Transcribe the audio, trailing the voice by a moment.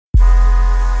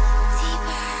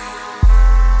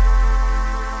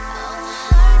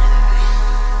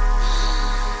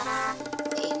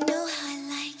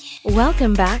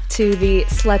Welcome back to the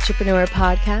Slutrepreneur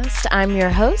podcast. I'm your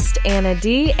host, Anna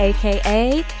D,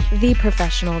 aka The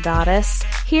Professional Goddess,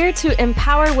 here to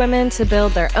empower women to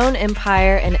build their own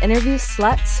empire and interview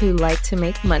sluts who like to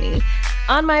make money.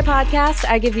 On my podcast,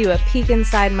 I give you a peek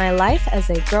inside my life as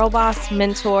a girl boss,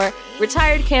 mentor,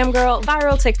 retired cam girl,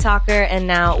 viral TikToker, and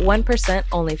now 1%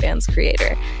 OnlyFans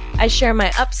creator. I share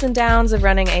my ups and downs of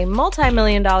running a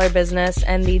multi-million-dollar business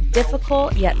and the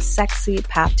difficult yet sexy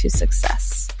path to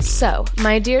success. So,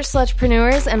 my dear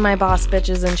slutrepreneurs and my boss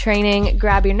bitches in training,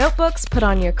 grab your notebooks, put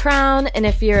on your crown, and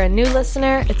if you're a new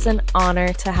listener, it's an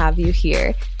honor to have you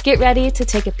here. Get ready to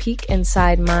take a peek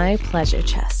inside my pleasure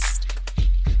chest.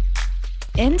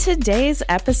 In today's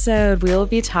episode, we will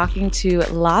be talking to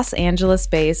Los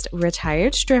Angeles-based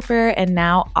retired stripper and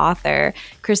now author,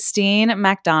 Christine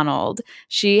Macdonald.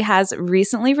 She has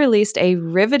recently released a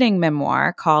riveting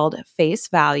memoir called Face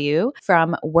Value,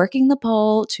 From Working the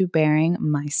Pole to Bearing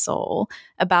My Soul,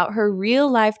 about her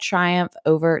real-life triumph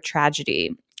over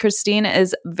tragedy. Christine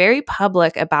is very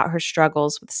public about her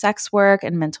struggles with sex work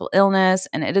and mental illness,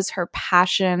 and it is her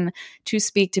passion to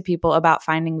speak to people about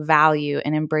finding value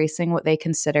and embracing what they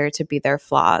consider to be their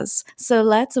flaws. So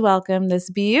let's welcome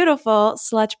this beautiful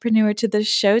slutrepreneur to the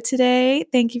show today.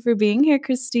 Thank you for being here,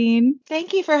 Christine.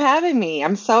 Thank you for having me.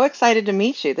 I'm so excited to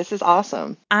meet you. This is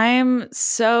awesome. I'm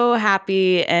so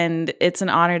happy, and it's an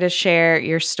honor to share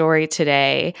your story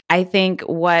today. I think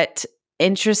what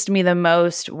interested me the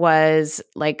most was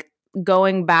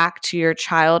going back to your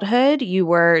childhood. You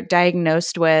were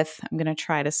diagnosed with, I'm going to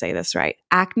try to say this right,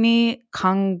 acne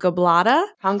conglobata.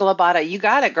 Conglobata. You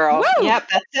got it, girl. Woo! Yep,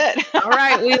 that's it. All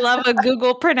right. We love a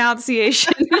Google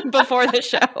pronunciation before the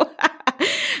show.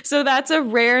 So that's a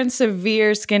rare and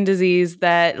severe skin disease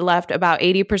that left about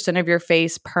 80% of your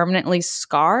face permanently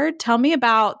scarred. Tell me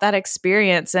about that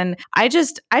experience. And I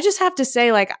just have to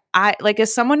say,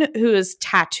 as someone who is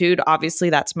tattooed,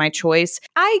 obviously that's my choice.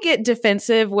 I get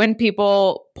defensive when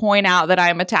people point out that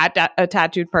I'm a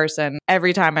tattooed person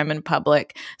every time I'm in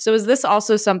public. So is this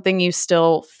also something you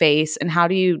still face, and how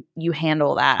do you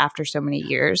handle that after so many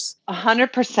years?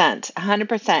 100%.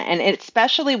 And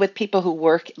especially with people who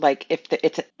work,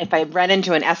 if I run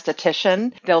into an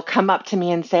esthetician, they'll come up to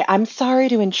me and say, "I'm sorry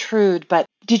to intrude, but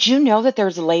did you know that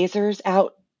there's lasers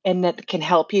out and that can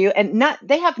help you?" And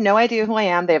they have no idea who I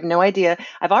am. They have no idea.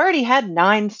 I've already had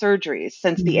 9 surgeries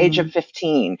since the age of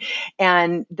 15.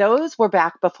 And those were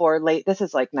back before this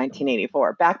is like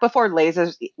 1984, back before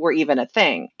lasers were even a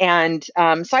thing. And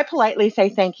so I politely say,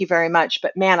 "Thank you very much."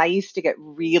 But man, I used to get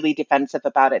really defensive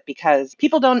about it because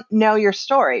people don't know your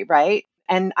story, right?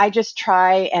 And I just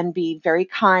try and be very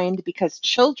kind, because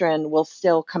children will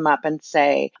still come up and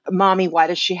say, "Mommy, why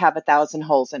does she have 1,000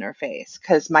 holes in her face?"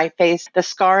 Because my face, the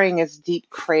scarring is deep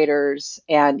craters.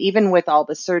 And even with all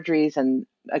the surgeries, and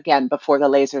again, before the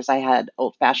lasers, I had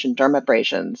old-fashioned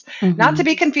dermabrasions, not to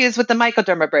be confused with the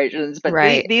mycodermabrasions, but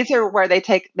right. These are where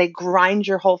they grind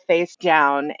your whole face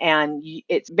down, and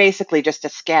it's basically just a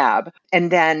scab.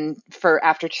 And then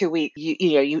after 2 weeks,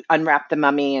 you unwrap the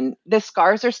mummy, and the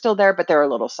scars are still there, but they're a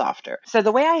little softer. So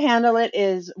the way I handle it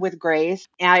is with grace.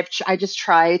 And I just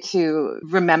try to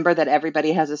remember that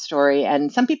everybody has a story,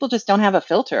 and some people just don't have a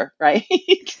filter, right?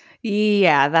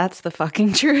 Yeah, that's the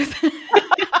fucking truth.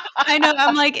 I know.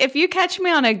 I'm like, if you catch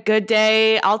me on a good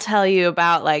day, I'll tell you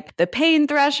about the pain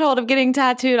threshold of getting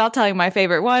tattooed. I'll tell you my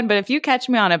favorite one. But if you catch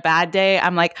me on a bad day,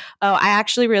 I'm like, oh, I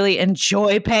actually really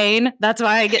enjoy pain. That's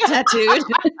why I get tattooed.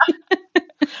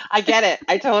 I get it.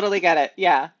 I totally get it.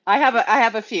 Yeah. I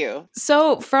have a few.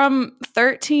 So from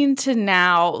 13 to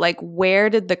now, where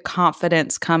did the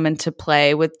confidence come into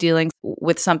play with dealing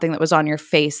with something that was on your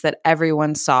face that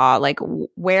everyone saw?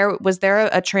 Where was there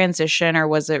a transition, or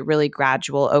was it really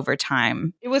gradual over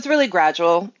time? It was really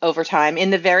gradual over time.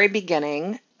 In the very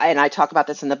beginning, and I talk about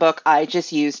this in the book, I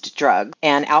just used drugs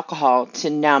and alcohol to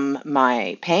numb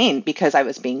my pain because I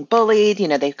was being bullied.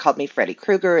 They called me Freddy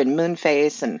Krueger and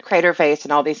Moonface and Craterface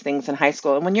and all these things in high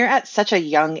school. And when you're at such a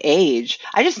young age,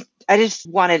 I just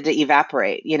wanted to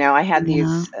evaporate. I had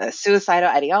these suicidal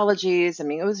ideologies. I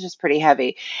mean, it was just pretty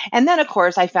heavy. And then, of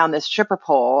course, I found this stripper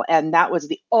pole, and that was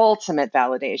the ultimate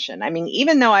validation. I mean,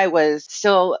 even though I was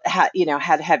still had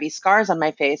heavy scars on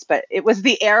my face, but it was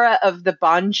the era of the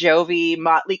Bon Jovi,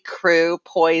 Motley Crue,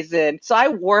 Poison. So I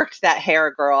worked that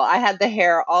hair, girl. I had the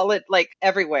hair all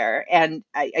everywhere, and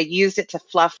I used it to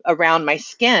fluff around my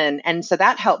skin. And so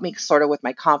that helped me sort of with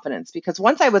my confidence, because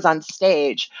once I was on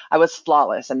stage, I was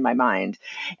flawless, and my mind.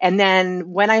 And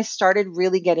then when I started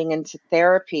really getting into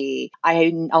therapy,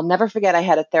 I'll never forget, I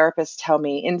had a therapist tell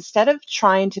me, instead of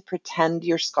trying to pretend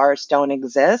your scars don't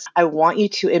exist, I want you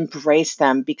to embrace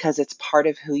them because it's part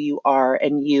of who you are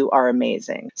and you are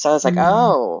amazing. So I was like, Mm.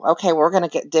 oh, okay, we're going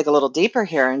to dig a little deeper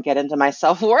here and get into my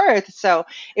self-worth. So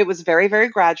it was very, very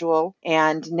gradual.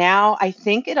 And now I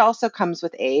think it also comes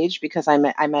with age because I'm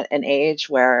at an age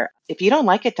where if you don't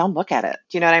like it, don't look at it.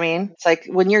 Do you know what I mean? It's like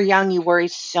when you're young, you worry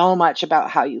so much about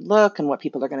how you look and what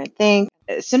people are going to think.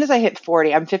 As soon as I hit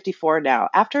 40, I'm 54 now.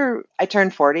 After I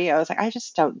turned 40, I was like, I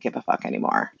just don't give a fuck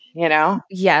anymore, you know?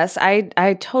 Yes,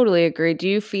 I totally agree. Do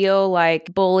you feel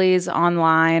like bullies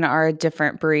online are a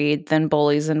different breed than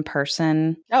bullies in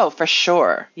person? Oh, for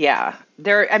sure. Yeah.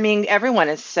 I mean, everyone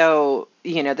is so,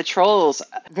 the trolls,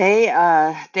 they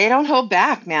don't hold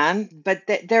back, man, but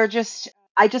they're just,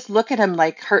 I just look at them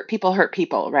like hurt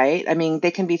people, right? I mean,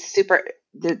 they can be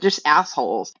they're just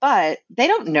assholes, but they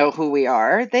don't know who we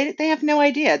are. They have no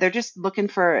idea. They're just looking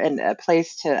for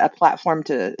a platform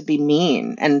to be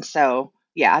mean. And so,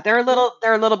 yeah, they're a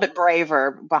little bit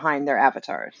braver behind their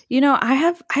avatars.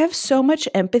 I have so much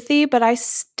empathy, but I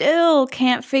still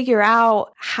can't figure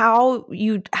out how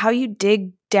you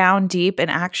dig down deep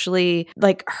and actually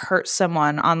like hurt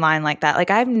someone online like that. Like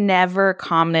I've never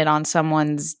commented on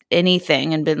someone's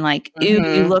anything and been like, ew,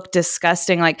 you Hmm. look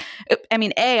disgusting. Like, I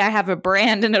mean, I have a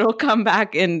brand and it'll come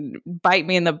back and bite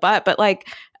me in the butt, but like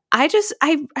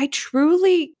I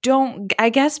truly don't. I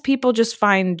guess people just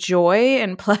find joy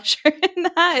and pleasure in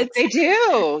that. It's They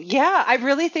do. Yeah, I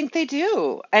really think they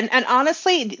do. And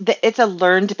honestly, it's a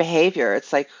learned behavior.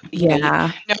 It's like,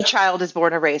 yeah. no child is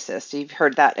born a racist. You've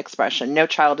heard that expression. No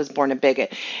child is born a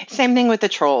bigot. Same thing with the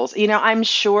trolls. I'm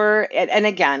sure, and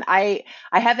again, I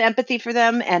have empathy for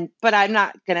them, but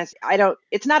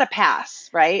it's not a pass,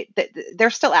 right? They're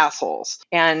still assholes.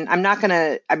 And I'm not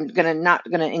gonna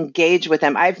engage with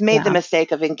them. I've made the Yeah.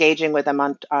 mistake of engaging with them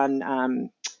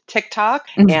on TikTok,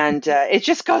 and it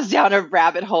just goes down a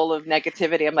rabbit hole of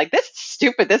negativity. I'm like, this is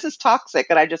stupid. This is toxic,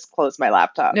 and I just close my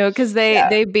laptop. No, because they Yeah,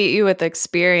 they beat you with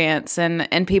experience,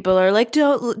 and people are like,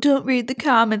 don't read the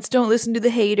comments, don't listen to the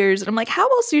haters, and I'm like, how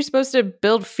else are you supposed to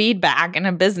build feedback in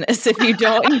a business if you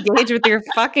don't engage with your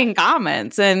fucking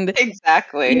comments? And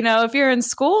exactly. if you're in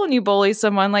school and you bully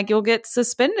someone, like you'll get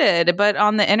suspended, but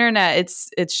on the internet,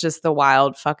 it's just the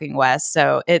wild fucking west.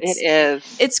 So It it's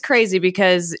is. it's crazy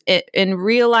because in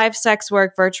real life sex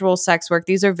work, virtual sex work,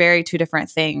 these are very two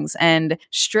different things. And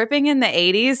stripping in the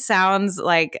 80s sounds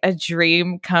like a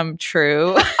dream come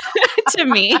true to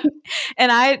me.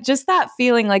 And I just that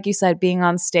feeling, like you said, being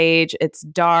on stage, it's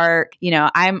dark.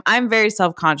 I'm very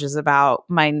self-conscious about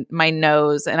my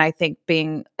nose. And I think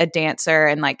being a dancer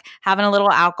and like having a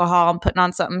little alcohol and putting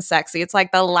on something sexy, it's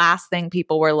like the last thing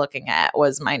people were looking at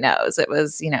was my nose. It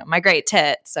was, my great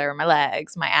tits or my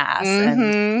legs, my ass. And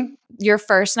Mm-hmm. your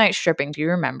first night stripping, do you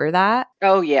remember that?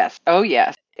 Oh, yes. Oh,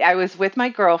 yes. I was with my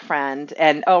girlfriend,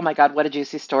 and oh my God, what a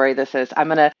juicy story this is.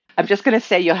 I'm just gonna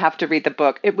say you'll have to read the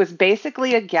book. It was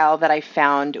basically a gal that I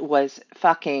found was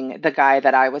fucking the guy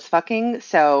that I was fucking.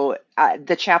 So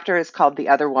the chapter is called The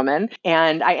Other Woman,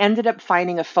 and I ended up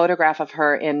finding a photograph of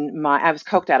her I was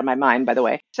coked out of my mind, by the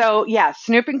way. So yeah,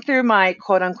 snooping through my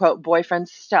quote unquote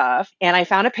boyfriend's stuff, and I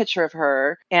found a picture of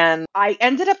her, and I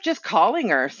ended up just calling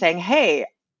her saying, hey,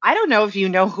 I don't know if you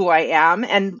know who I am.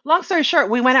 And long story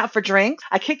short, we went out for drinks.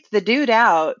 I kicked the dude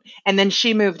out, and then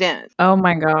she moved in. Oh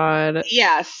my God.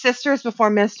 Yeah, sisters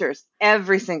before misters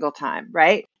every single time,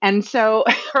 right? And so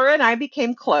her and I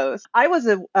became close. I was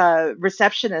a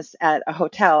receptionist at a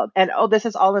hotel, and this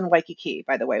is all in Waikiki,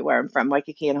 by the way, where I'm from,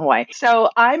 Waikiki in Hawaii. So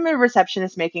I'm a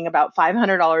receptionist making about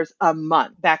 $500 a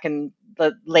month back in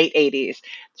the late 80s.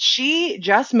 She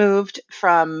just moved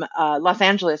from Los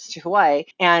Angeles to Hawaii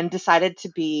and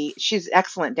she's an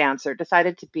excellent dancer,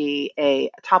 decided to be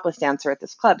a topless dancer at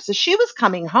this club. So she was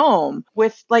coming home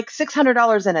with like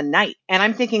 $600 in a night. And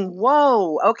I'm thinking,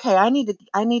 whoa, okay, I need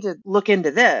to look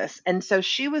into this. And so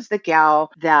she was the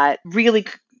gal that really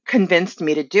convinced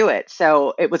me to do it.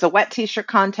 So it was a wet t-shirt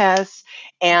contest,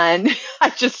 and I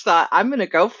just thought I'm going to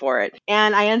go for it.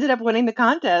 And I ended up winning the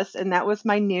contest, and that was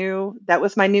my new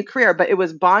career. But it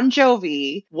was Bon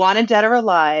Jovi, Wanted Dead or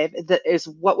Alive, that is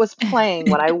what was playing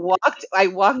when I walked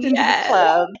into the Yes.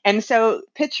 club. And so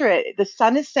picture it, the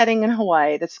sun is setting in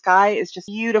Hawaii. The sky is just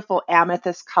beautiful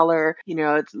amethyst color.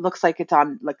 It looks like it's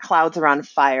on like clouds are on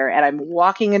fire. And I'm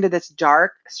walking into this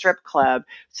dark strip club.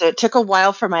 So it took a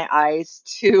while for my eyes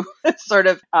to to sort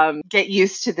of get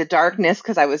used to the darkness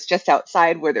because I was just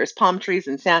outside where there's palm trees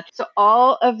and sand. So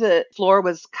all of the floor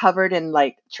was covered in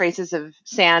like traces of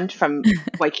sand from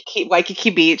Waikiki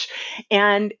Beach.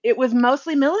 And it was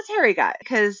mostly military guys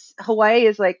because Hawaii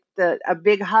is like a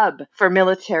big hub for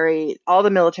military, all the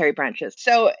military branches.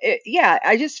 So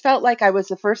I just felt like it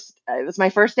was my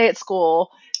first day at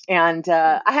school. And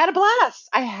I had a blast.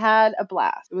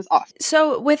 It was awesome.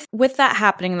 So with that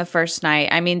happening the first night,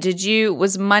 I mean,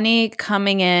 was money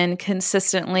coming in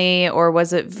consistently, or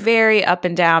was it very up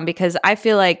and down? Because I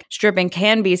feel like stripping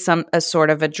can be a sort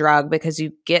of a drug because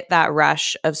you get that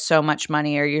rush of so much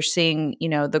money, or you're seeing,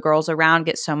 the girls around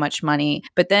get so much money,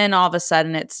 but then all of a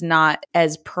sudden it's not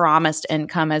as promised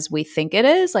income as we think it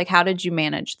is. Like, how did you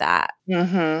manage that?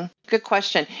 Mm-hmm. Good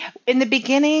question. In the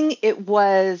beginning, it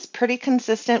was pretty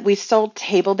consistent. We sold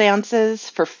table dances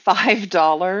for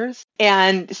 $5.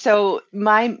 And so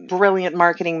my brilliant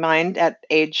marketing mind at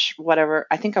age, whatever,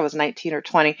 I think I was 19 or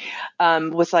 20,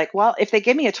 was like, well, if they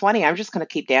give me a 20, I'm just going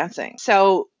to keep dancing.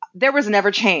 So there was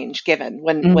never change given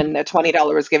when the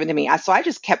 $20 was given to me. So I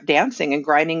just kept dancing and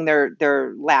grinding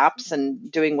their laps and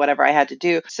doing whatever I had to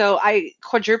do. So I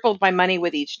quadrupled my money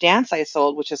with each dance I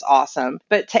sold, which is awesome.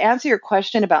 But to answer your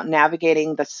question about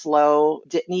navigating the slow,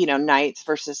 nights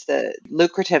versus the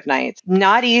lucrative nights,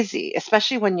 not easy,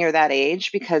 especially when you're that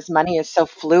age, because money is so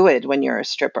fluid when you're a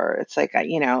stripper. It's like,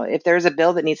 if there's a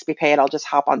bill that needs to be paid, I'll just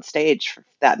hop on stage for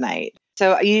that night.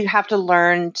 So you have to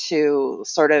learn to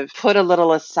sort of put a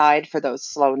little aside for those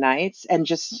slow nights and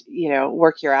just,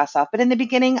 work your ass off. But in the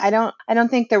beginning, I don't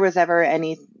think there was ever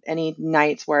any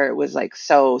nights where it was like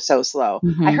so slow.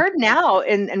 Mm-hmm. I heard now,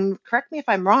 and correct me if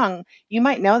I'm wrong, you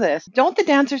might know this. Don't the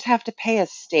dancers have to pay a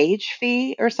stage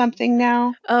fee or something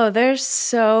now? Oh, there's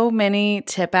so many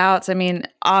tip outs. I mean,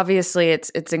 obviously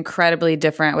it's incredibly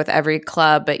different with every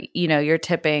club, but you're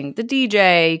tipping the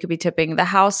DJ, you could be tipping the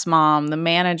house mom, the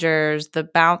managers, the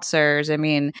bouncers. I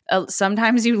mean,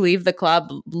 sometimes you leave the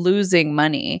club losing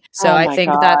money. So I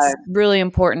think that's really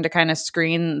important to kind of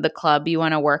screen the club you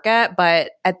want to work at.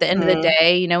 But at the end of the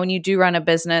day, when you do run a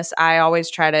business, I always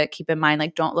try to keep in mind,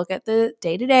 like, don't look at the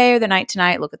day to day or the night to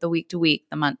night, look at the week to week,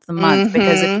 the month to month.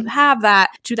 Because if you have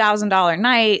that $2,000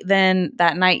 night, then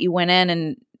that night you went in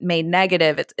and made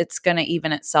negative, it's going to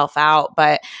even itself out.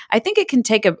 But I think it can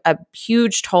take a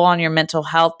huge toll on your mental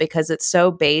health because it's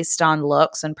so based on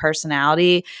looks and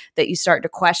personality that you start to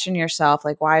question yourself,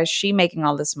 like, why is she making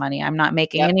all this money? I'm not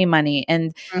making any money.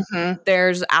 And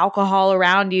there's alcohol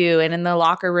around you, and in the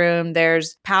locker room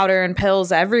there's powder and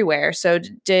pills everywhere. So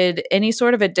did any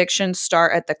sort of addiction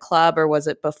start at the club, or was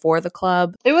it before the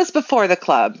club? It was before the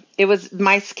club. It was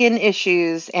my skin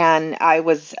issues, and I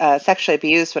was sexually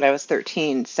abused when I was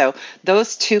 13. So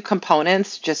those two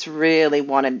components just really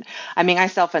I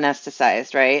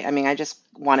self-anesthetized, right? I just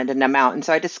wanted to numb out. And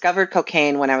so I discovered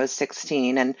cocaine when I was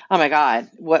 16. And oh my God,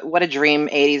 what a dream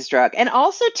 80s drug. And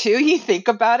also too, you think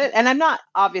about it, and I'm not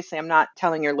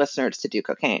telling your listeners to do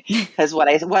cocaine, because what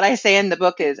I say in the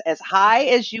book is as high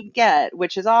as you get,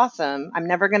 which is awesome. I'm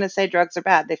never going to say drugs are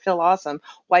bad. They feel awesome.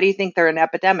 Why do you think they're an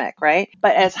epidemic, right?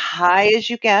 But as high as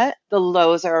you get, the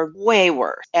lows are way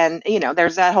worse. And,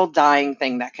 there's that whole dying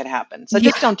thing that could happen. So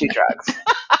just don't do drugs.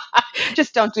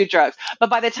 Just don't do drugs. But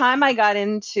by the time I got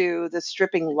into the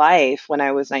stripping life when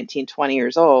I was 19, 20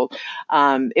 years old,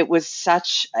 it was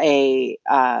such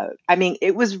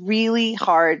it was really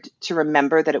hard to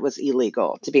remember that it was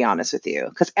illegal, to be honest with you,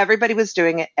 because everybody was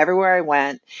doing it everywhere I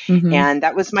went. And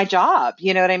that was my job.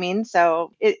 You know what I mean?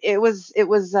 So it was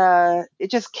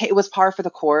par for the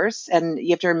course. And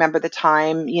you have to remember the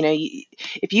time,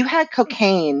 if you had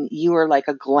cocaine, you were like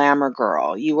a glamour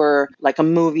girl. You were like a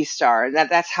movie star.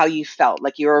 That's how you felt,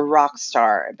 like you're a rock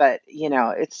star. But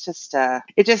it's just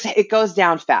it goes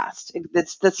down fast.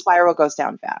 The spiral goes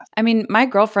down fast. I mean, my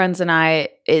girlfriends and I,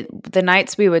 the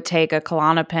nights we would take a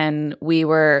Klonopin, we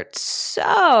were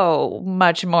so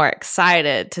much more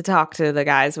excited to talk to the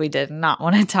guys we did not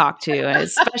want to talk to, and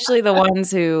especially the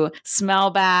ones who smell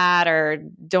bad or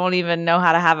don't even know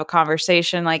how to have a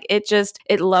conversation. Like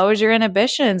it lowers your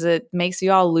inhibitions. It makes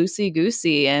you all loosey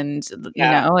goosey, and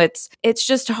it's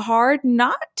just hard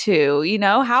not to.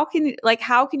 How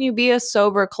can you be a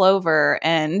sober Clover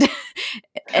and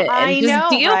just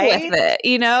deal with it?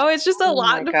 It's just a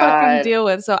lot to fucking deal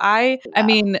with. So I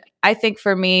mean, I think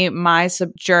for me, my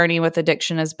journey with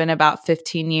addiction has been about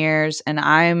 15 years, and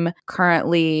I'm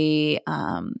currently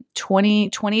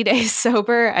 20 days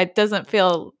sober. It doesn't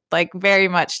feel like very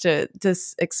much to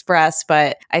express,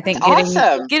 but I think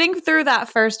getting through that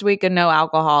first week of no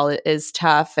alcohol is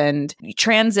tough, and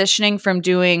transitioning from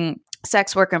doing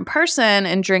sex work in person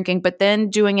and drinking, but then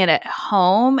doing it at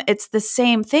home, it's the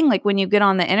same thing. Like when you get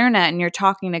on the internet and you're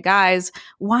talking to guys,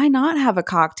 why not have a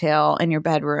cocktail in your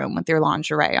bedroom with your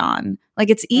lingerie on? Like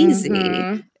it's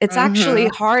easy. It's actually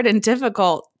hard and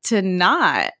difficult to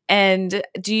not. And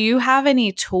do you have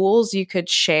any tools you could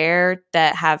share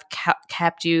that have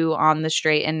kept you on the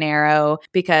straight and narrow?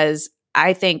 Because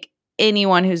I think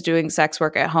anyone who's doing sex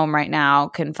work at home right now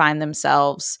can find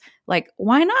themselves like,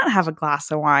 why not have a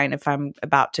glass of wine if I'm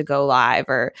about to go live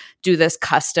or do this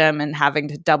custom and having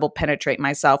to double penetrate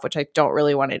myself, which I don't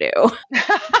really want to do.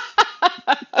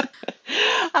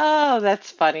 Oh,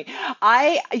 that's funny.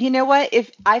 You know what?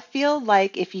 If I feel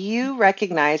like if you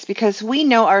recognize, because we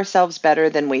know ourselves better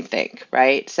than we think,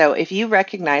 right? So if you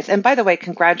recognize, and by the way,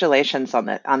 congratulations on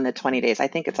the 20 days. I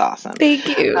think it's awesome.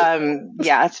 Thank you.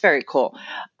 Yeah, it's very cool.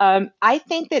 I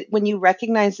think that when you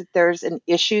recognize that there's an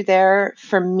issue there,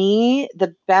 for me,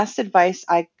 the best advice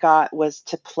I got was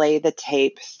to play the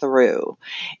tape through.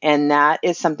 And that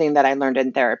is something that I learned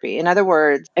in therapy. In other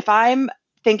words, if I'm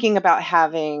thinking about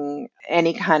having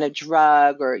any kind of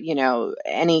drug or,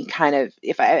 any kind of,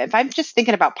 if I'm just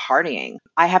thinking about partying,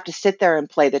 I have to sit there and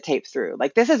play the tape through.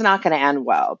 Like, this is not going to end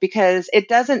well because it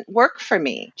doesn't work for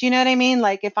me. Do you know what I mean?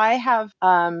 Like if I have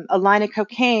a line of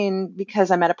cocaine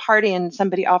because I'm at a party and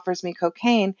somebody offers me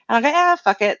cocaine and I'll go,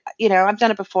 fuck it. I've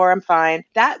done it before. I'm fine.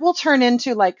 That will turn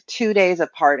into like 2 days of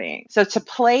partying. So to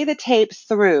play the tape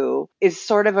through is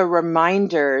sort of a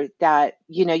reminder that,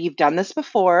 you've done this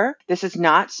before. This is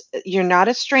not, you're not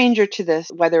a stranger to this,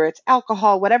 whether it's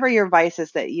alcohol, whatever your vice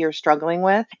is that you're struggling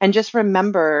with. And just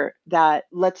remember that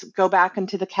let's go back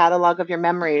into the catalog of your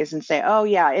memories and say, oh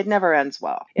yeah, it never ends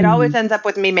well. It always ends up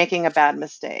with me making a bad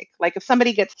mistake. Like if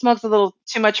somebody smokes a little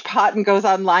too much pot and goes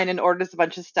online and orders a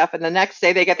bunch of stuff and the next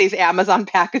day they get these Amazon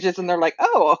packages and they're like,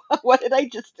 oh, what did I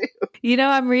just do?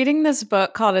 I'm reading this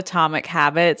book called Atomic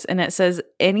Habits and it says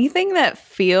anything that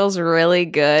feels really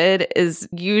good is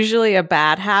usually a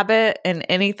bad habit and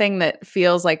anything that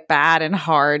feels like bad and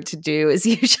hard to do is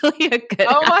usually a good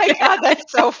Oh my habit. God,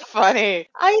 that's so funny.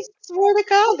 I swear to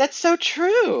God, that's so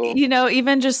true.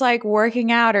 Even just like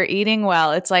working out or eating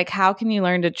well, it's like, how can you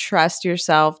learn to trust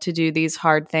yourself to do these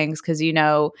hard things? Because,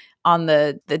 on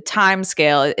the time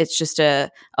scale, it's just a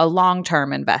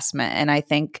long-term investment. And I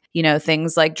think,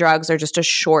 things like drugs are just a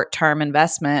short-term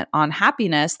investment on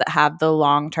happiness that have the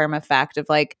long-term effect of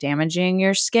like damaging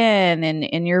your skin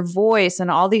and your voice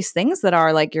and all these things that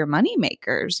are like your money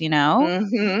makers, You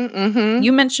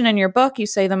mentioned in your book, you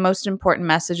say the most important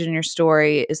message in your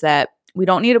story is that we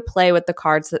don't need to play with the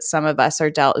cards that some of us are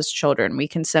dealt as children. We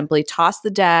can simply toss the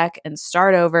deck and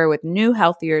start over with new,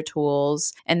 healthier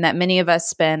tools, and that many of us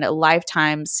spend a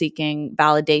lifetime seeking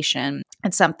validation.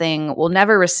 It's something we'll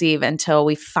never receive until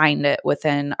we find it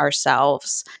within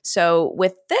ourselves. So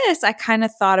with this, I kind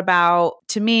of thought about,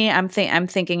 to me, I'm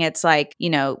thinking it's like,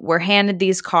 we're handed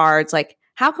these cards, like,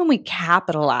 how can we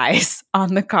capitalize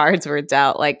on the cards we're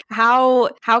dealt? Like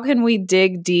how can we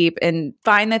dig deep and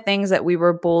find the things that we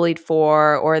were bullied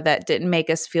for or that didn't make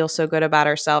us feel so good about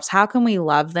ourselves? How can we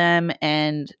love them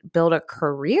and build a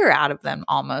career out of them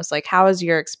almost? Like how has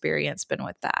your experience been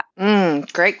with that?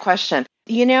 Great question.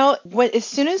 As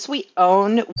soon as we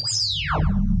own...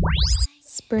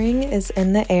 Spring is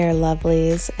in the air,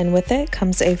 lovelies, and with it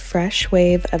comes a fresh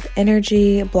wave of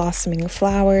energy, blossoming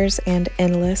flowers, and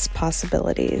endless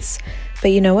possibilities. But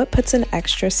you know what puts an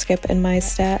extra skip in my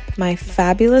step? My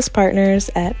fabulous partners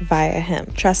at Via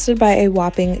Hemp. Trusted by a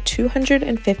whopping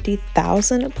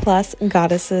 250,000 plus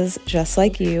goddesses just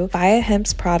like you, Via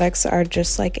Hemp's products are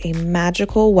just like a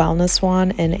magical wellness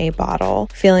wand in a bottle.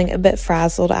 Feeling a bit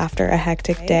frazzled after a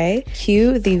hectic day?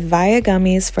 Cue the Via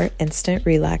gummies for instant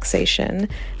relaxation.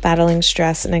 Battling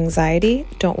stress and anxiety?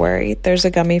 Don't worry, there's a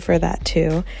gummy for that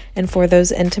too. And for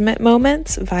those intimate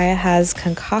moments, Via has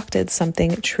concocted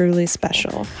something truly special.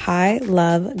 High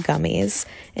Love Gummies.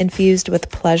 Infused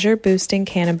with pleasure-boosting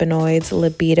cannabinoids,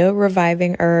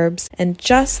 libido-reviving herbs, and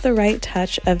just the right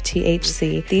touch of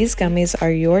THC, these gummies are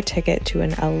your ticket to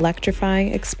an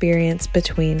electrifying experience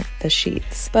between the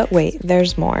sheets. But wait,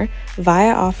 there's more.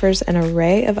 Via offers an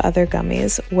array of other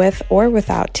gummies with or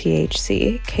without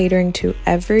THC, catering to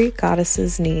every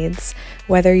goddess's needs.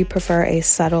 Whether you prefer a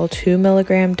subtle 2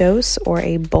 milligram dose or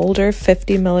a bolder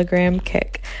 50 milligram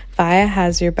kick, Via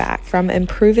has your back. From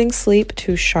improving sleep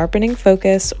to sharpening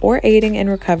focus or aiding in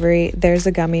recovery, there's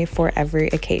a gummy for every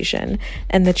occasion.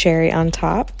 And the cherry on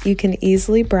top, you can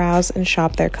easily browse and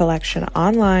shop their collection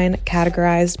online,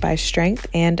 categorized by strength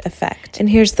and effect. And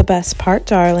here's the best part,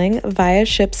 darling. Via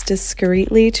ships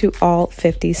discreetly to all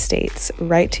 50 states,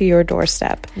 right to your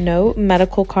doorstep. No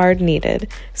medical card needed.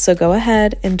 So go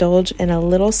ahead, indulge in a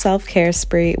little self-care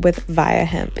spree with Via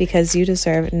Hemp, because you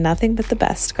deserve nothing but the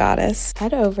best, goddess.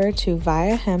 Head over to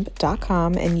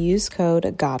viahemp.com and use code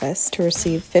GODDESS to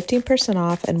receive 15%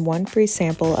 off and one free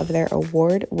sample of their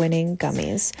award-winning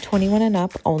gummies. 21 and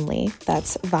up only.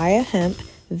 That's ViaHemp,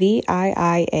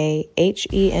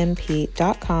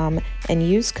 ViaHemp.com, and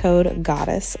use code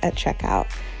GODDESS at checkout.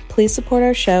 Please support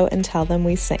our show and tell them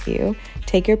we sent you.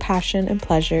 Take your passion and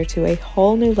pleasure to a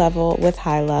whole new level with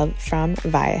High Love from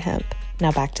Via Hemp.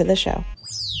 Now back to the show.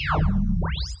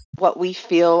 What we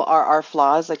feel are our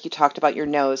flaws, like you talked about your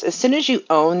nose. As soon as you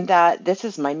own that, this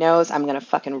is my nose, I'm going to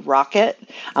fucking rock it.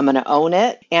 I'm going to own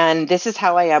it. And this is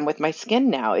how I am with my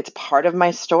skin now. It's part of my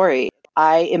story.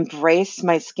 I embrace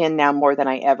my skin now more than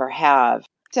I ever have.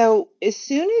 So as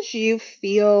soon as you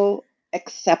feel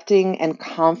accepting and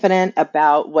confident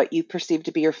about what you perceive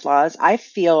to be your flaws, I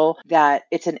feel that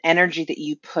it's an energy that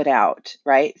you put out,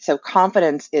 right? So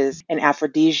confidence is an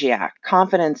aphrodisiac.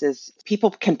 Confidence is,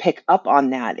 people can pick up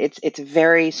on that. It's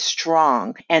very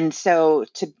strong. And so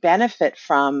to benefit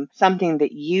from something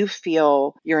that you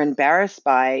feel you're embarrassed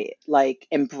by, like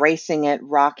embracing it,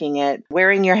 rocking it,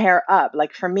 wearing your hair up.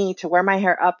 Like for me, to wear my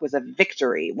hair up was a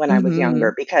victory when I was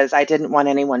younger, because I didn't want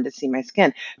anyone to see my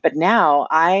skin. But now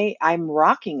I'm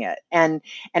rocking it. And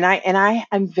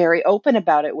I'm very open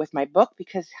about it with my book,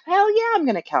 because hell yeah, I'm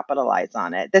going to capitalize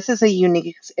on it. This is a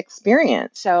unique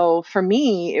experience. So for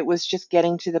me, it was just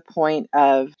getting to the point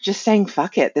of just saying,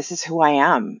 fuck it. This is who I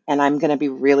am. And I'm going to be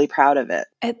really proud of it.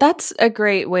 That's a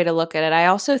great way to look at it. I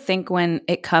also think when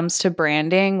it comes to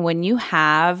branding, when you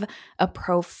have a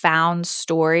profound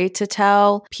story to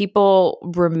tell, people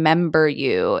remember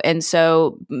you. And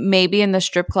so maybe in the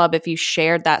strip club, if you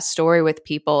shared that story with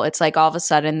people, it's like all of a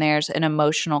sudden there's an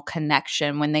emotional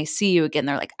connection. When they see you again,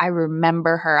 they're like, I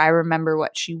remember her. I remember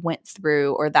what she went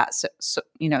through, or that,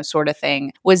 sort of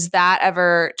thing. Was that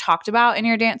ever talked about in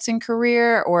your dancing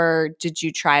career, or did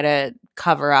you try to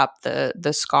cover up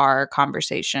the scar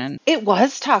conversation? It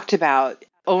was talked about.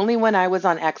 Only when I was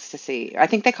on ecstasy. I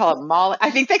think they call it Molly. I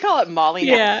think they call it Molly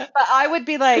now. Yeah. But I would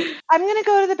be like, I'm going to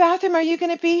go to the bathroom. Are you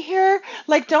going to be here?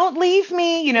 Like, don't leave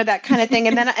me, that kind of thing.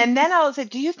 And then I was like,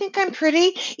 do you think I'm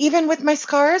pretty even with my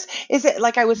scars? Is it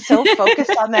like I was so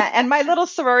focused on that? And my little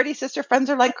sorority sister friends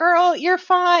are like, girl, you're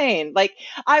fine. Like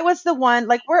I was the one,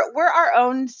 like we're our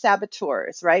own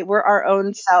saboteurs, right? We're our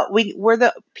own we're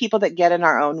the people that get in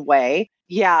our own way.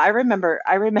 Yeah, I remember.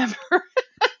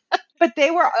 But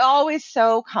they were always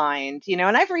so kind,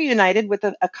 and I've reunited with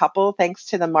a couple thanks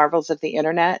to the marvels of the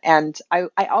internet. And I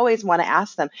always want to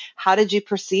ask them, how did you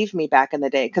perceive me back in the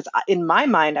day? Because in my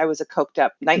mind, I was a coked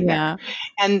up nightmare.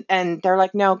 Yeah. And they're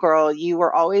like, no, girl, you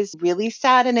were always really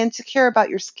sad and insecure about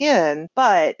your skin,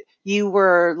 but you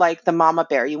were like the mama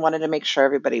bear. You wanted to make sure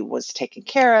everybody was taken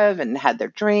care of and had their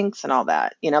drinks and all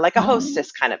that, like a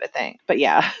hostess kind of a thing. But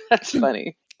yeah, that's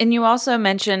funny. And you also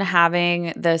mentioned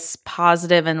having this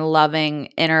positive and loving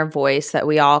inner voice that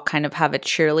we all kind of have a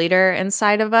cheerleader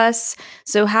inside of us.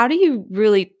 So how do you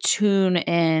really tune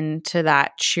in to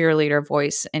that cheerleader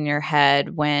voice in your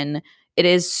head when it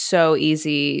is so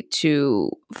easy to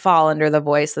fall under the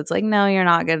voice that's like, no, you're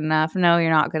not good enough. No,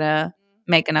 you're not going to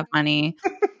make enough money.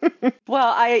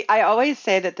 Well, I always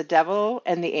say that the devil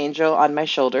and the angel on my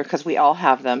shoulder, because we all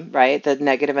have them, right? The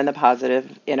negative and the positive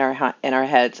in our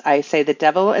heads. I say the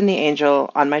devil and the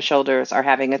angel on my shoulders are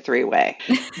having a three-way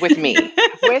with me,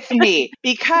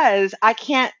 because I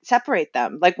can't separate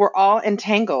them. Like we're all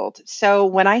entangled. So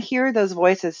when I hear those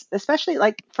voices, especially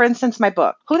like, for instance, my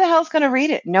book, who the hell's going to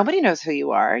read it? Nobody knows who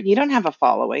you are. You don't have a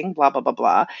following, blah, blah, blah,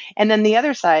 blah. And then the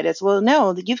other side is, well,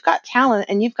 no, you've got talent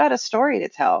and you've got a story to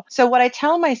tell. So what I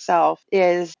tell myself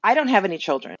is I don't have any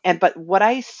children. But what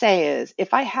I say is,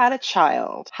 if I had a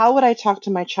child, how would I talk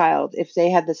to my child if they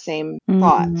had the same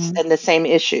thoughts and the same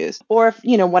issues? Or if,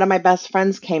 one of my best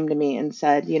friends came to me and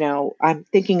said, I'm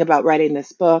thinking about writing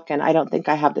this book and I don't think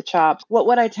I have the chops. What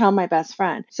would I tell my best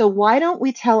friend? So why don't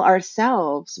we tell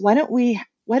ourselves, why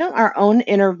don't our own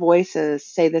inner voices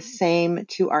say the same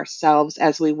to ourselves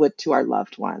as we would to our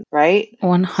loved one, right?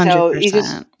 100%. So you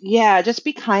just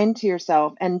be kind to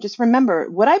yourself and just remember,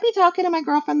 would I be talking to my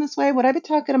girlfriend this way? Would I be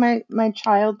talking to my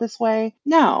child this way?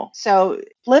 No. So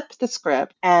flip the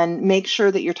script and make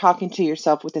sure that you're talking to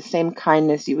yourself with the same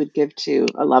kindness you would give to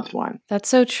a loved one. That's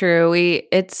so true.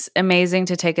 It's amazing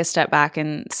to take a step back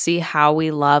and see how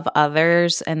we love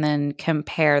others and then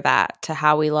compare that to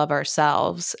how we love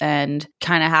ourselves, and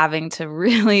kind of having to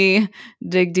really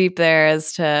dig deep there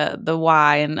as to the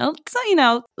why. And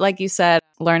so, like you said,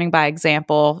 learning by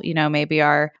example, maybe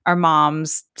our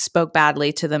moms spoke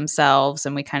badly to themselves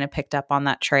and we kind of picked up on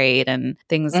that trait and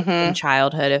things in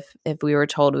childhood if we were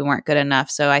told we weren't good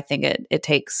enough. So I think it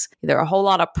takes either a whole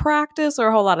lot of practice or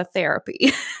a whole lot of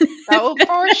therapy. Oh,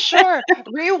 for sure.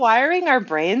 Rewiring our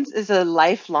brains is a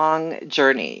lifelong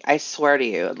journey. I swear to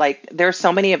you. Like, there's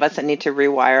so many of us that need to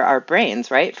rewire our brains,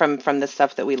 right? From the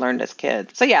stuff that we learned as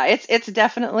kids. So yeah, it's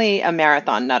definitely a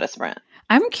marathon, not a sprint.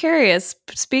 I'm curious,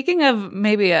 speaking of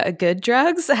maybe good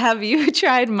drugs, have you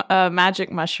tried magic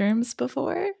mushrooms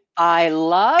before? I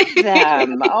love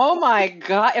them. Oh my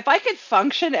God. If I could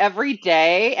function every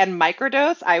day and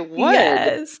microdose, I would.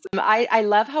 Yes. I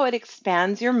love how it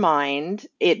expands your mind.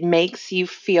 It makes you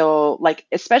feel like,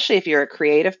 especially if you're a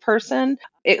creative person,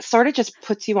 it sort of just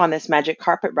puts you on this magic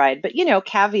carpet ride. But,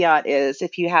 caveat is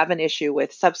if you have an issue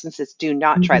with substances, do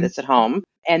not try this at home.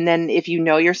 And then if you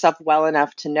know yourself well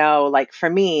enough to know, like for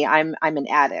me, I'm an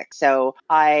addict. So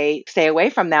I stay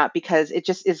away from that because it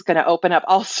just is going to open up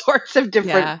all sorts of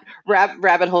different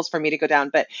rabbit holes for me to go down.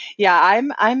 But yeah,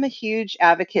 I'm a huge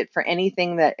advocate for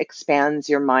anything that expands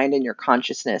your mind and your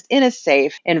consciousness in a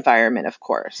safe environment, of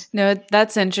course. No,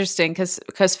 that's interesting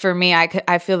because for me,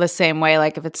 I feel the same way.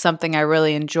 Like if it's something I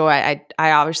really enjoy,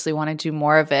 I obviously want to do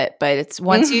more of it. But it's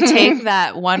once you take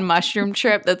that one mushroom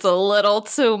trip that's a little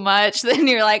too much,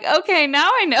 then you're like, okay, now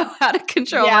I know how to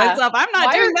control myself. I'm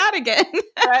not doing that again.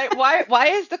 Right? Why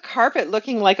is the carpet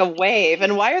looking like a wave,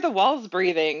 and why are the walls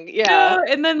breathing? Yeah.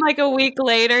 And then like a week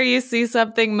later, you see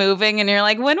something moving, and you're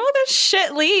like, when will this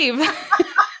shit leave?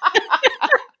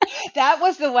 That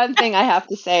was the one thing I have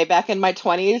to say. Back in my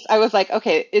 20s, I was like,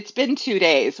 okay, it's been 2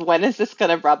 days. When is this going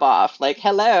to rub off? Like,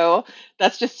 hello.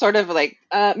 That's just sort of like,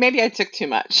 maybe I took too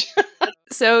much.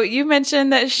 So you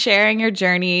mentioned that sharing your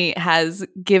journey has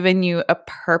given you a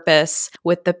purpose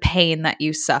with the pain that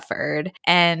you suffered.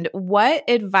 And what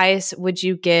advice would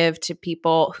you give to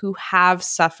people who have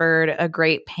suffered a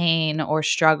great pain or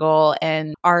struggle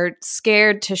and are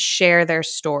scared to share their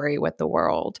story with the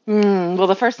world? Well,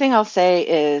 the first thing I'll say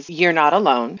is you're not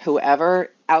alone. Whoever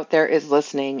out there is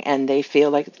listening and they feel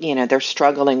like, they're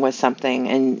struggling with something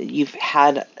and you've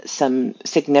had some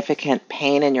significant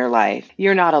pain in your life,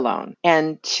 you're not alone.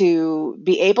 And to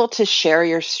be able to share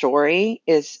your story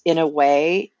is, in a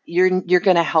way, you're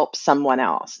going to help someone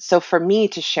else. So for me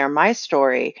to share my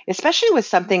story, especially with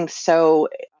something so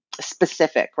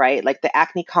specific, right? Like the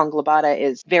acne conglobata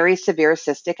is very severe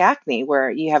cystic acne where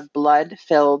you have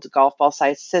blood-filled golf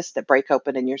ball-sized cysts that break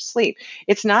open in your sleep.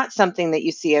 It's not something that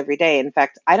you see every day. In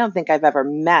fact, I don't think I've ever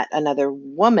met another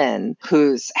woman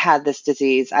who's had this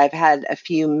disease. I've had a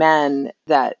few men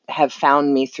that have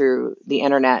found me through the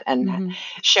internet and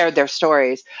shared their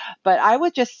stories. But I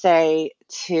would just say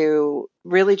to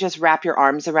really just wrap your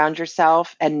arms around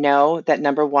yourself and know that,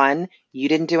 number one, you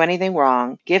didn't do anything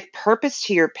wrong. Give purpose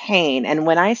to your pain. And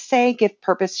when I say give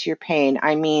purpose to your pain,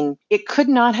 I mean, it could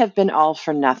not have been all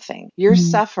for nothing. Your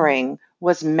suffering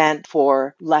was meant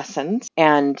for lessons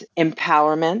and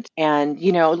empowerment. And,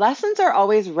 lessons are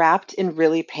always wrapped in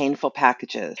really painful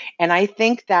packages. And I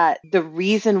think that the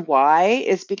reason why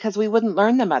is because we wouldn't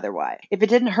learn them otherwise. If it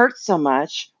didn't hurt so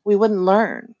much, we wouldn't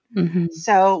learn.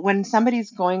 So when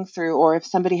somebody's going through, or if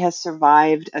somebody has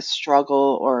survived a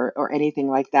struggle or anything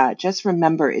like that, just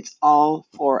remember it's all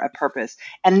for a purpose.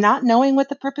 And not knowing what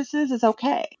the purpose is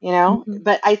okay,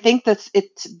 But I think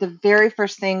it's the very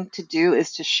first thing to do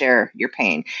is to share your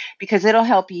pain, because it'll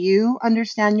help you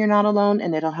understand you're not alone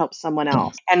and it'll help someone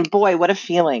else. And boy, what a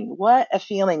feeling. What a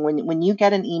feeling when you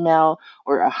get an email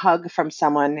or a hug from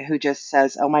someone who just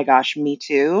says, oh my gosh, me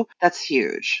too. That's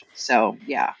huge. So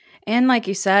yeah. And like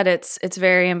you said, it's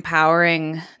very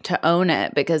empowering to own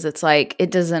it, because it's like it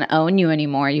doesn't own you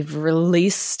anymore. You've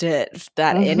released it,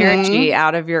 that energy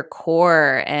out of your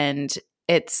core. And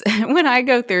it's when I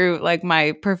go through like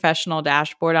my professional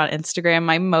dashboard on Instagram,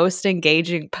 my most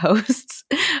engaging posts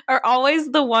are always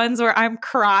the ones where I'm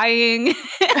crying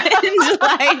and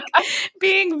like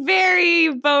being very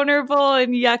vulnerable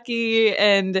and yucky.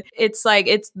 And it's like,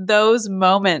 it's those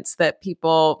moments that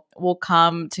people will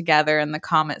come together in the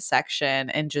comment section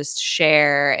and just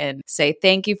share and say,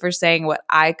 thank you for saying what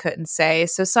I couldn't say.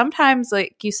 So sometimes,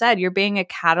 like you said, you're being a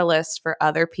catalyst for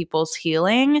other people's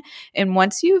healing. And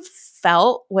once you've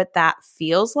felt what that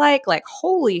feels like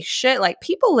holy shit, like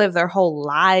people live their whole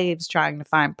lives trying to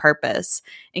find purpose,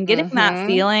 and getting that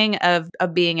feeling of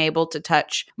being able to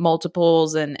touch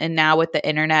multiples and now with the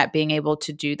internet being able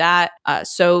to do that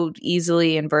so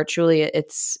easily and virtually,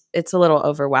 it's a little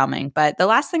overwhelming. But the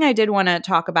last thing I did want to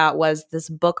talk about was this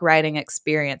book writing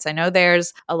experience. I know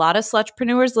there's a lot of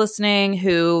slutrepreneurs listening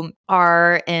who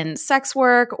are in sex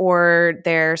work or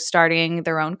they're starting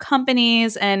their own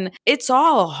companies, and it's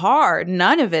all hard.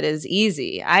 None of it is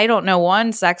easy. I don't know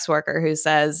one sex worker who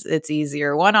says it's easy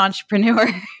or one entrepreneur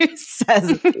who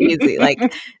says it's easy.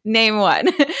 Like, name one.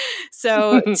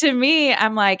 So to me,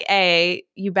 I'm like, A,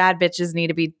 you bad bitches need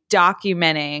to be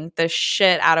documenting the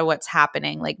shit out of what's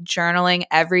happening, like journaling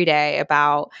every day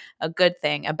about a good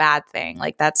thing, a bad thing.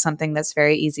 Like, that's something that's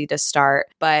very easy to start.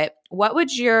 But what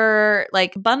would your,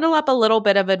 like, bundle up a little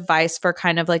bit of advice for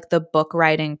kind of like the book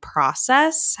writing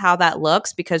process, how that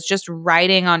looks? Because just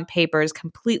writing on paper is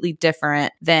completely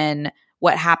different than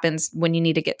what happens when you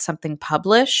need to get something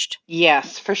published.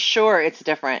 Yes, for sure. It's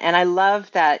different. And I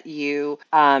love that you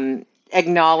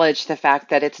acknowledge the fact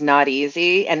that it's not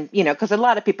easy. And, because a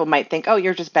lot of people might think, oh,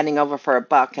 you're just bending over for a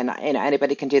buck and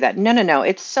anybody can do that. No.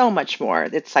 It's so much more.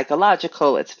 It's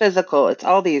psychological, it's physical, it's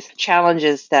all these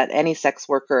challenges that any sex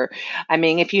worker, I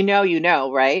mean, if you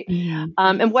know, right? Mm-hmm.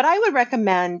 And what I would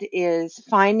recommend is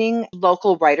finding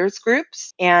local writers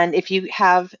groups. And if you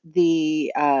have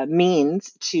the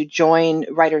means to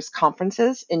join writers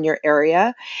conferences in your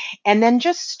area, and then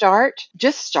just start,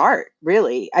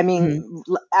 really. I mean,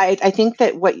 I think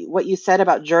that what you said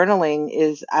about journaling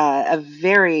is a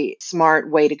very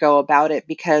smart way to go about it,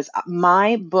 because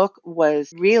my book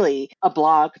was really a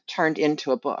blog turned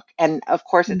into a book. And of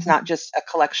course, it's not just a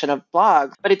collection of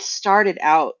blogs, but it started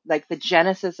out like the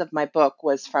genesis of my book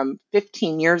was from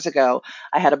 15 years ago.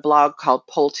 I had a blog called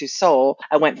Pole to Soul.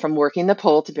 I went from working the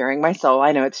pole to bearing my soul.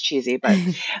 I know it's cheesy, but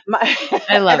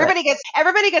I love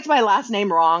everybody gets my last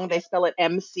name wrong. They spell it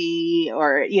MC,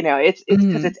 or it's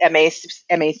because it's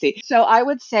MAC. So I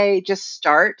would say just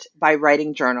start by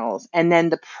writing journals, and then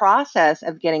the process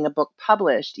of getting a book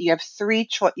published. You have three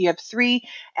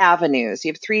avenues.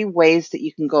 You have three ways that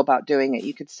you can go about doing it.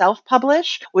 You could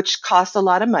self-publish, which costs a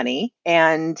lot of money,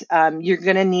 and you're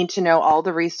going to need to know all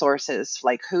the resources,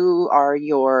 like who are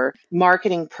your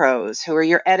marketing pros, who are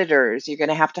your editors. You're going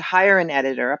to have to hire an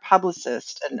editor, a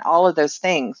publicist, and all of those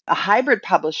things. A hybrid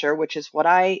publisher, which is what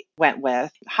I went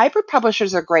with. Hybrid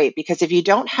publishers are great because if you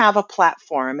don't have a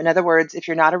platform, in other words, if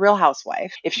you're not a Real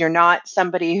Housewife, if you're not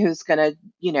somebody who's going to,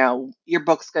 your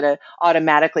book's going to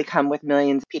automatically come with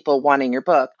millions of people wanting your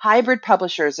book, hybrid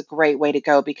publisher is a great way to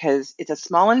go because it's a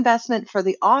small investment for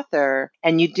the author,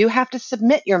 and you do have to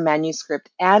submit your manuscript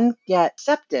and get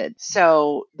accepted.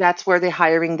 So that's where the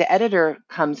hiring the editor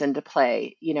comes into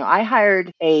play. I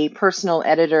hired a personal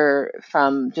editor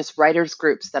from just writers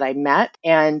groups that I met,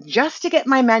 and just to get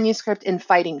my manuscript in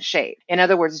fighting shape. In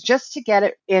other words, just to get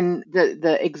it in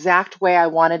the exact way I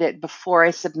wanted it before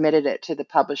I submitted it to the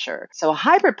publisher. So a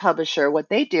hybrid publisher, what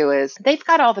they do is they've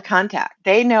got all the contact.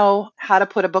 They know how to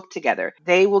put a book together.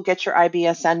 They will get your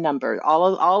IBSN number,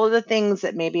 all of the things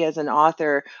that maybe as an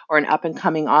author or an up and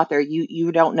coming author,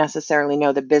 you don't necessarily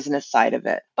know the business side of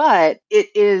it. But it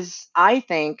is, I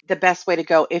think, the best way to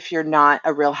go if you're not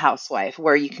a Real Housewife,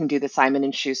 where you can do the Simon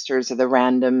and Schuster's or the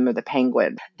Random or the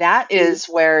Penguin. That is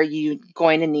where you're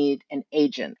going to need an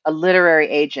agent, a literary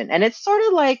agent. And it's sort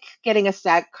of like getting a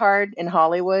SAG card in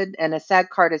Hollywood. And a SAG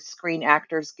card is Screen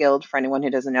Actors Guild, for anyone who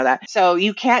doesn't know that. So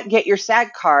you can't get your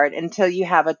SAG card until you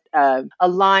have a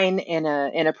line in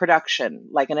a production,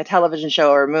 like in a television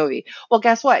show or a movie. Well,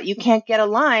 guess what? You can't get a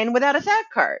line without a SAG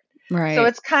card. Right. So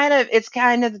it's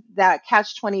kind of that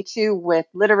catch-22 with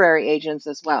literary agents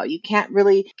as well. You can't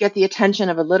really get the attention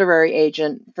of a literary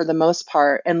agent for the most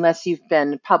part unless you've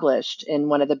been published in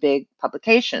one of the big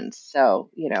publications. So,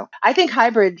 I think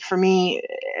hybrid for me,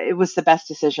 it was the best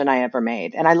decision I ever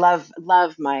made. And I love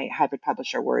my hybrid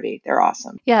publisher, Wordy. They're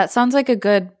awesome. Yeah, it sounds like a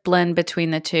good blend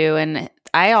between the two. And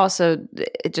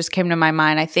it just came to my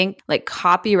mind, I think like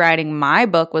copywriting my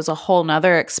book was a whole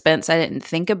nother expense I didn't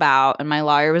think about. And my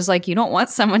lawyer was like, you don't want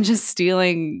someone just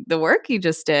stealing the work you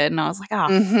just did. And I was like,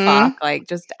 oh, fuck, like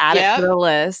just add it to the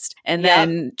list. And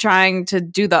then trying to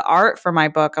do the art for my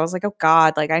book, I was like, oh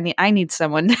God, like I need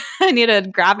someone, I need a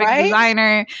graphic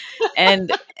designer and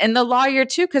the lawyer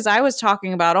too, because I was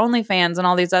talking about OnlyFans and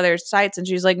all these other sites. And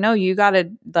she's like, no, you got to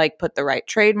like put the right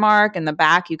trademark in the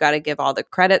back. You got to give all the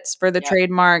credits for the trademark.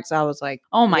 trademarks. I was like,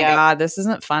 oh my God, this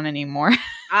isn't fun anymore.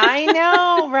 I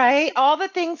know, right? All the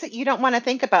things that you don't want to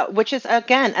think about, which is,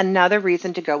 again, another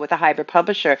reason to go with a hybrid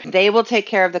publisher. They will take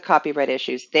care of the copyright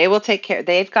issues.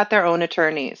 They've got their own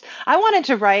attorneys. I wanted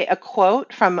to write a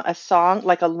quote from a song,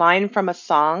 like a line from a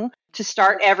song, to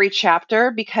start every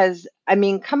chapter because, I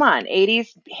mean, come on, 80s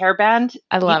hair band.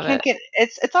 I love it.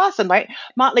 It's awesome, right?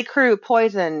 Motley Crue,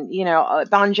 Poison,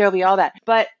 Bon Jovi, all that.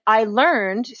 But I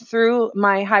learned through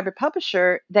my hybrid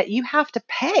publisher that you have to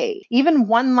pay even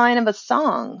one line of a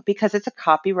song because it's a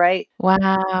copyright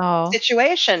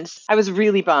situation. I was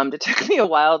really bummed. It took me a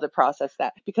while to process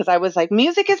that because I was like,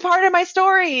 music is part of my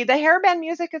story. The hair band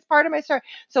music is part of my story.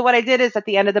 So what I did is at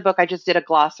the end of the book, I just did a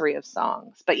glossary of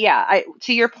songs. But yeah,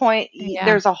 to your point,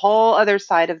 there's a whole other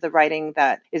side of the writing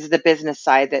that is the business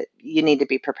side that you need to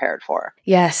be prepared for.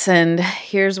 Yes. And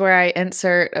here's where I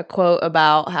insert a quote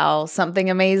about how something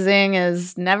amazing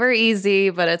is never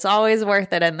easy, but it's always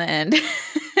worth it in the end.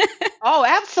 Oh,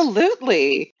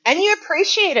 absolutely. And you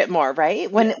appreciate it more,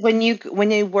 right? When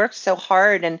you work so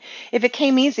hard, and if it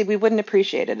came easy, we wouldn't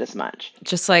appreciate it as much.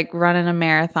 Just like running a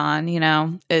marathon,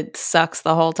 it sucks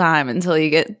the whole time until you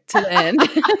get to the end.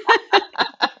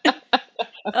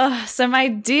 So my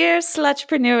dear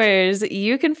slutrepreneurs,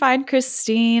 you can find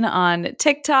Christine on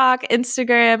TikTok,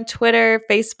 Instagram, Twitter,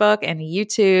 Facebook, and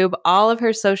YouTube. All of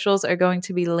her socials are going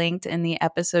to be linked in the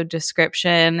episode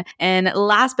description. And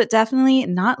last but definitely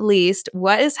not least,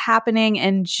 what is happening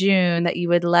in June that you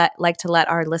would like to let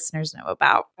our listeners know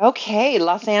about? Okay,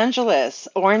 Los Angeles,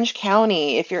 Orange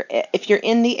County. If you're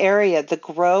in the area, the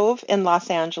Grove in Los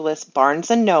Angeles, Barnes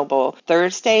 & Noble,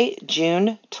 Thursday,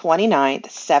 June 29th,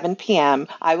 7 p.m.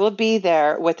 I will be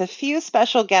there with a few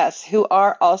special guests who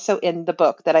are also in the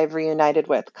book that I've reunited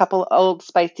with, a couple old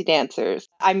spicy dancers.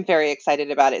 I'm very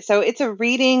excited about it. So it's a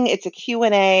reading, it's a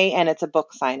Q&A, and it's a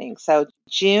book signing. So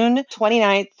June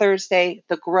 29th, Thursday,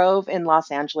 the Grove in Los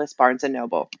Angeles, Barnes &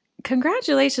 Noble.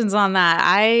 Congratulations on that.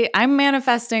 I'm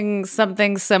manifesting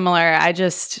something similar.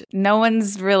 No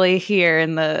one's really here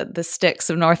in the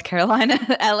sticks of North Carolina.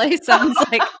 LA sounds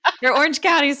like, or Orange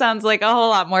County sounds like a whole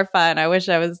lot more fun. I wish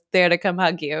I was there to come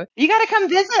hug you. You got to come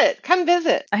visit. Come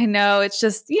visit. I know. It's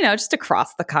just, just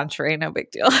across the country. No big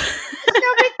deal.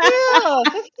 No big deal.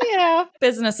 Just,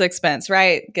 business expense,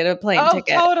 right? Get a plane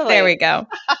ticket. Totally. There we go.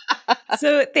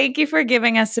 So thank you for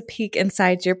giving us a peek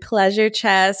inside your pleasure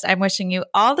chest. I'm wishing you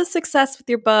all the success with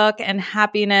your book and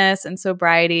happiness and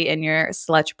sobriety in your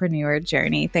slutrepreneur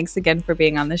journey. Thanks again for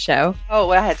being on the show. Oh,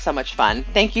 well, I had so much fun.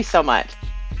 Thank you so much.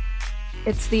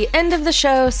 It's the end of the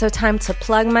show, so time to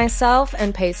plug myself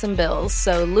and pay some bills.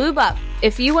 So lube up.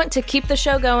 If you want to keep the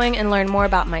show going and learn more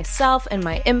about myself and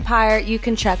my empire, you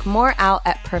can check more out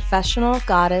at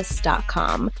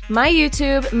professionalgoddess.com. My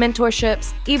YouTube,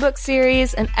 mentorships, ebook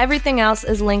series, and everything else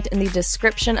is linked in the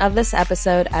description of this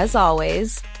episode, as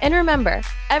always. And remember,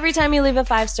 every time you leave a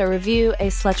 5-star review, a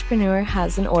slutrepreneur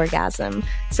has an orgasm.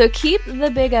 So keep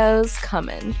the big O's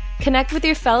coming. Connect with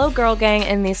your fellow girl gang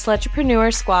in the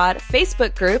Slutrepreneur Squad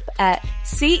Facebook group at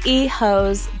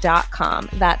cehose.com.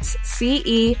 That's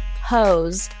cehose.com.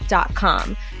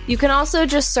 You can also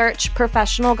just search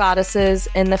Professional Goddesses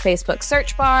in the Facebook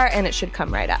search bar and it should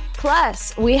come right up.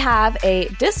 Plus, we have a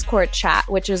Discord chat,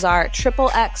 which is our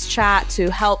XXX chat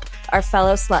to help our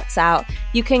fellow sluts out.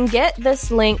 You can get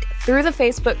this link through the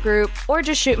Facebook group or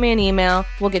just shoot me an email.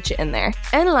 We'll get you in there.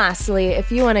 And lastly,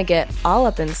 if you want to get all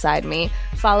up inside me,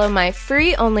 follow my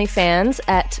free OnlyFans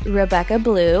at Rebecca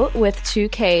Blue with 2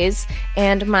 Ks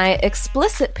and my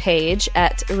explicit page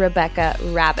at Rebecca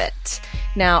Rabbit.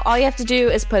 Now, all you have to do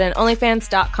is put in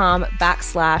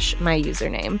onlyfans.com/my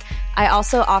username. I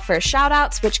also offer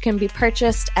shout-outs, which can be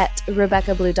purchased at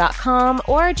RebeccaBlue.com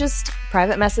or just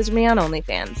private message me on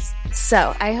OnlyFans.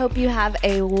 So, I hope you have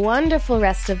a wonderful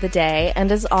rest of the day,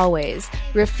 and as always,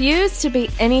 refuse to be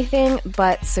anything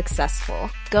but successful.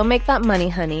 Go make that money,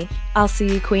 honey. I'll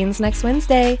see you queens next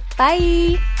Wednesday.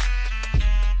 Bye!